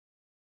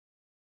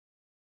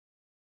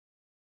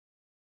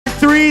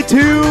3,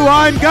 2,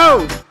 1,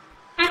 go!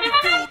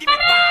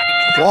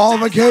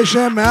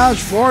 Qualification match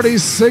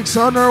 46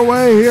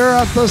 underway here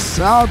at the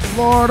South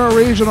Florida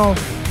Regional.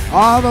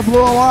 On the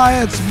Blue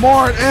Alliance,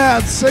 Mort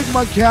and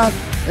Sigma Cat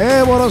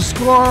able to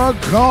score a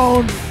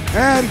cone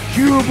and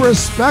cube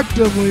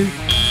respectively.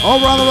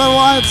 Over on the Red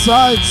Alliance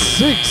side,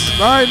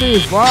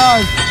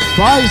 695.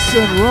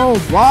 Bison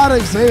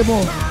Robotics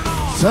able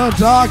to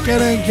dock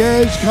and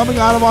engage coming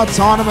out of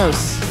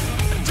Autonomous.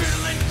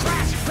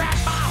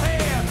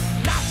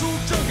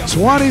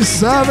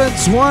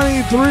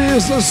 27-23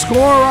 is the score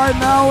right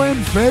now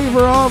in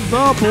favor of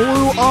the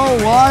Blue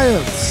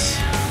Alliance.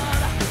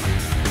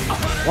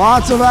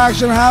 Lots of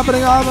action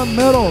happening on the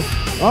middle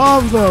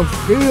of the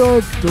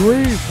field.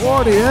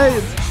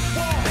 348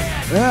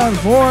 and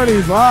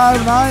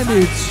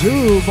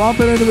 45-92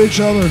 bumping into each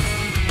other.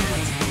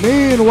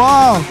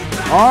 Meanwhile,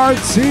 our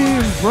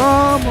team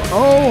from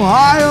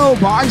Ohio,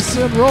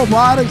 Bison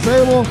Robotics,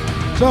 able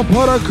to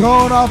put a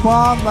cone up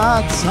on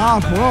that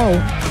top row.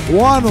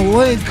 One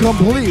link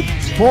complete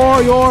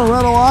for your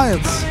Red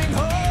Alliance.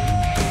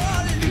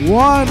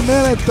 1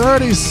 minute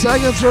 30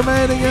 seconds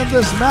remaining in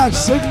this match.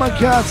 Sigma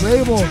Cat's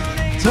able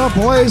to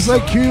place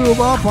a cube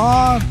up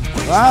on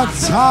that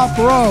top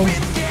row.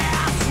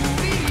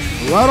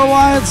 Red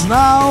Alliance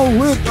now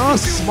with a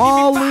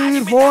small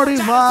lead,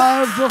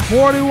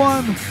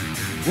 45-41,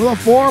 with a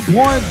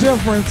 4-point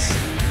difference.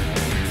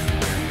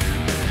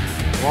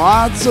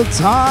 Lots of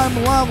time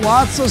left,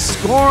 lots of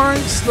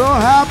scoring still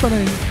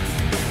happening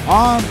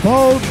on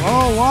both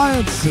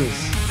alliances.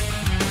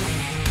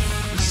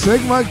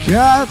 Sigma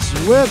Cats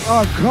with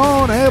a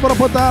cone, able to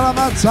put that on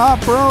that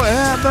top row,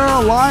 and their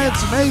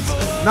alliance mates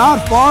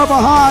not far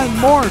behind.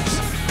 Mort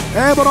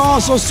able to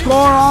also score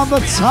on the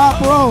top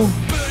row.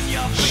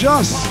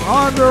 Just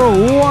under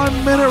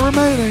 1 minute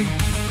remaining.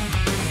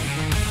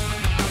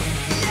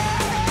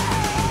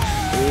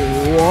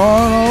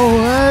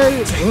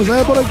 108 was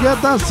able to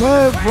get that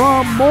save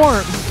from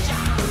Mort.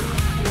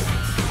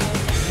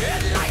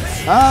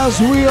 As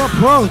we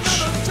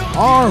approach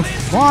our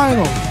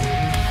final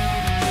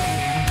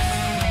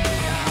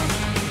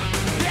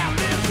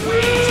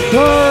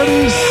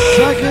 30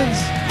 seconds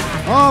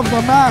of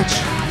the match.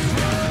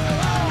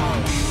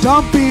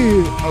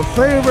 Dumpy, a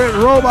favorite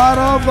robot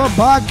of the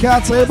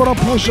Bobcats, able to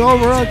push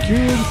over a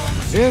cube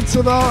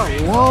into the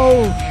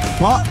low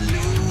bot.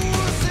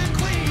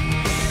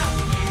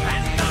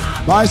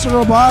 Bison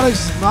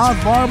Robotics not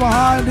far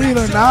behind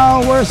either.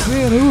 Now we're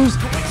seeing who's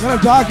going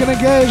to dock and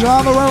engage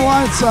on the Red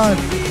Alliance side.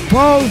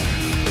 Both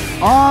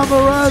on the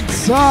red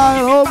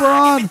side, over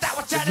on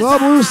the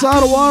blue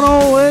side,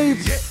 108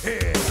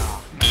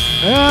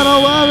 and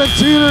 11,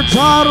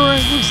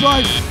 teeter-tottering. Looks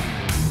like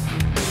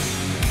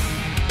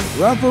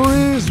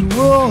referees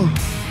will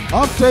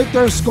update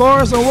their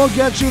scores and we'll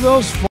get you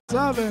those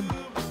 7.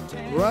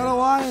 Red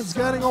Alliance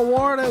getting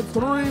awarded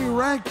 3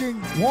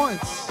 ranking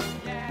points.